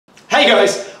Hey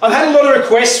guys, I've had a lot of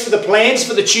requests for the plans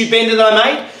for the tube bender that I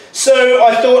made, so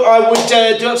I thought I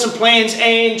would do up some plans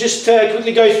and just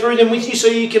quickly go through them with you so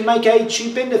you can make a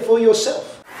tube bender for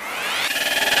yourself.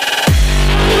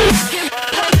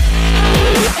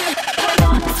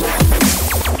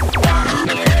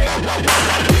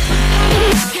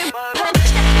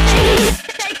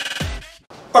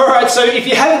 Alright, so if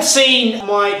you haven't seen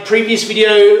my previous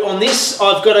video on this,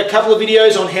 I've got a couple of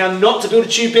videos on how not to build a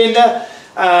tube bender,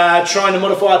 trying to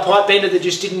modify a pipe bender that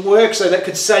just didn't work, so that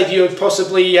could save you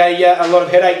possibly a lot of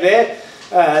headache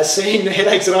there, seeing the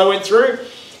headaches that I went through.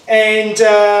 And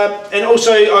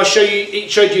also I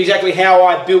showed you exactly how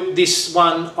I built this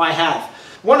one I have.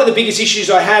 One of the biggest issues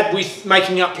I had with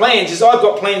making up plans is I've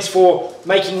got plans for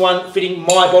making one fitting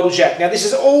my bottle jack. Now this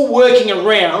is all working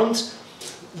around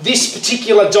this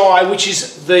particular die, which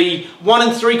is the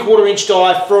 1 3/4 inch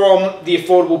die from the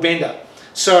Affordable Bender.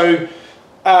 So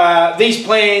these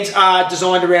plans are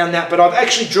designed around that, but I've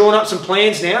actually drawn up some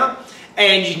plans now,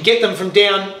 and you can get them from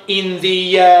down in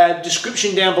the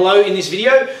description down below in this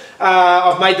video.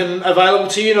 I've made them available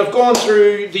to you, and I've gone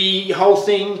through the whole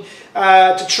thing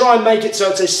to try and make it so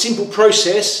it's a simple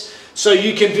process so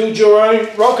you can build your own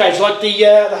roll cage, like the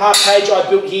half cage I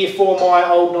built here for my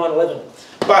old 911.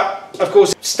 But of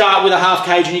course, start with a half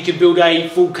cage and you can build a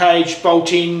full cage,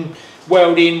 bolt in,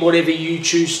 weld in, whatever you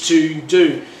choose to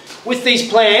do. With these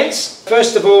plans,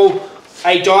 first of all,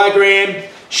 a diagram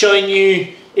showing you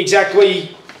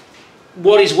exactly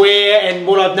what is where and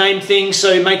what I've named things,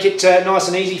 so make it nice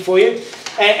and easy for you.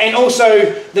 And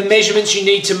also the measurements you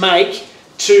need to make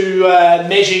to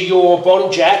measure your bottle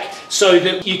jack so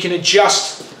that you can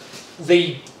adjust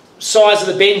the size of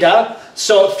the bender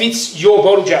so it fits your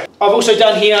bottle jack. I've also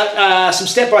done here some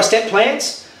step-by-step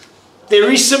plans. There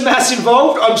is some maths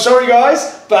involved, I'm sorry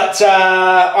guys, but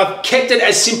I've kept it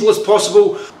as simple as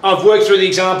possible. I've worked through the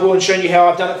example and shown you how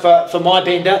I've done it for my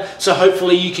bender, so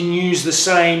hopefully you can use the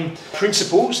same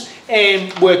principles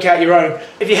and work out your own.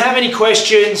 If you have any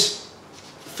questions,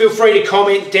 feel free to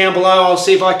comment down below. I'll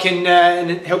see if I can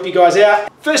help you guys out.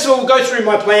 First of all, we'll go through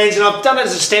my plans, and I've done it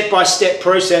as a step-by-step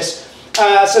process.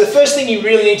 So the first thing you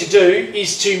really need to do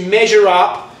is to measure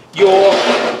up your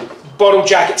bottle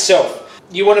jack itself.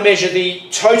 You want to measure the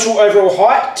total overall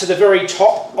height to the very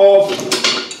top of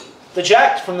the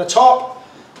jack, from the top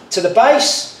to the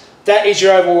base. That is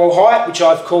your overall height, which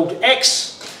I've called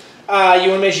X. You want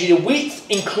to measure your width,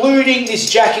 including this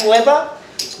jacking lever,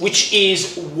 which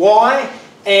is Y.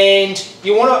 And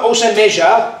you want to also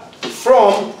measure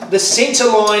from the center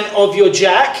line of your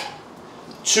jack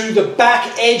to the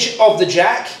back edge of the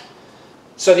jack,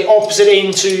 so the opposite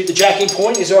end to the jacking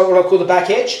point is what I call the back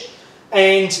edge,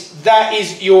 and that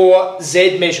is your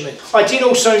Z measurement. I did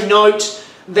also note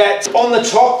that on the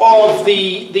top of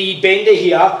the bender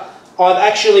here, I've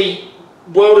actually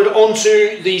welded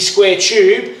onto the square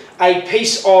tube a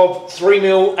piece of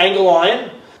 3mm angle iron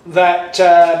that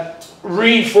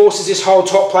reinforces this whole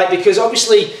top plate, because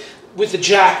obviously with the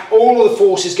jack, all of the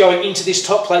force is going into this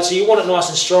top plate, so you want it nice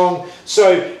and strong.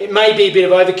 So it may be a bit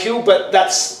of overkill, but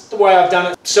that's the way I've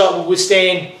done it, so it will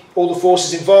withstand all the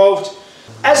forces involved.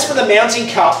 As for the mounting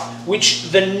cup,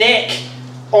 which the neck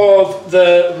of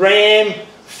the ram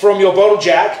from your bottle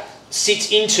jack sits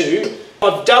into,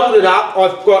 I've doubled it up.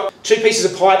 I've got two pieces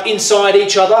of pipe inside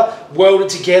each other, welded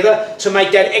together to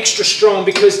make that extra strong,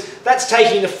 because that's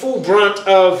taking the full brunt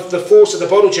of the force of the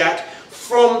bottle jack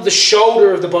from the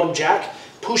shoulder of the bottle jack,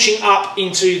 pushing up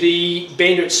into the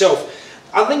bender itself.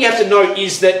 Other thing you have to note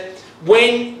is that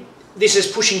when this is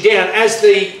pushing down, as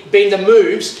the bender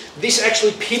moves, this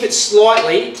actually pivots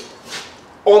slightly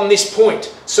on this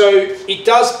point. So it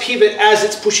does pivot as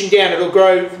it's pushing down. It'll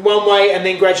go one way and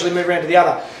then gradually move around to the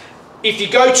other. If you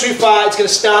go too far, it's going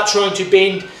to start trying to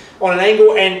bend on an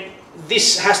angle, and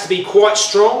this has to be quite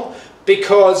strong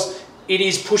because it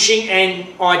is pushing, and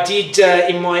I did,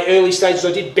 in my early stages,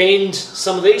 I did bend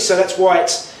some of these, so that's why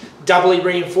it's doubly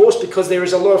reinforced, because there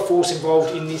is a lot of force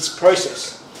involved in this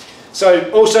process. So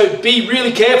also be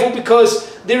really careful,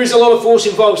 because there is a lot of force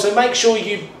involved, so make sure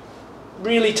you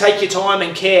really take your time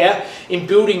and care in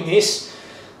building this.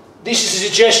 This is a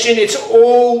suggestion, it's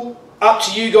all up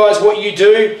to you guys what you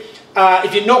do.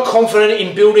 If you're not confident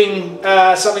in building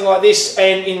something like this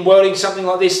and in welding something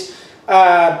like this,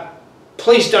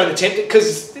 please don't attempt it,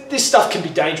 because this stuff can be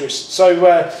dangerous.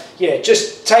 So yeah,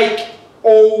 just take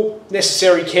all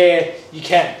necessary care you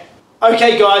can.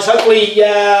 Okay guys, hopefully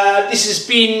this has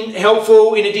been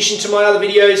helpful, in addition to my other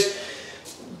videos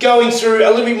going through a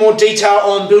little bit more detail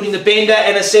on building the bender.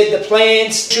 And I said the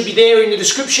plans should be there in the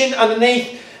description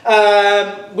underneath,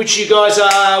 which you guys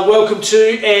are welcome to.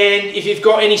 And if you've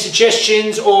got any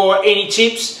suggestions or any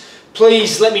tips,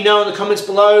 please let me know in the comments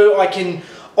below. I can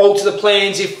alter the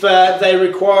plans if they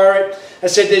require it.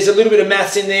 As I said, there's a little bit of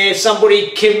maths in there. If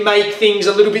somebody can make things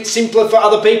a little bit simpler for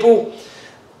other people,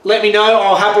 let me know.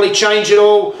 I'll happily change it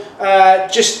all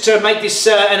just to make this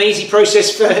an easy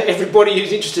process for everybody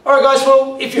who's interested. Alright guys,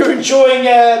 well, if you're enjoying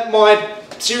my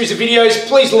series of videos,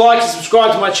 please like and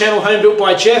subscribe to my channel, Home Built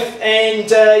by Jeff, and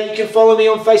you can follow me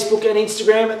on Facebook and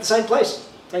Instagram at the same place.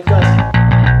 Thanks guys.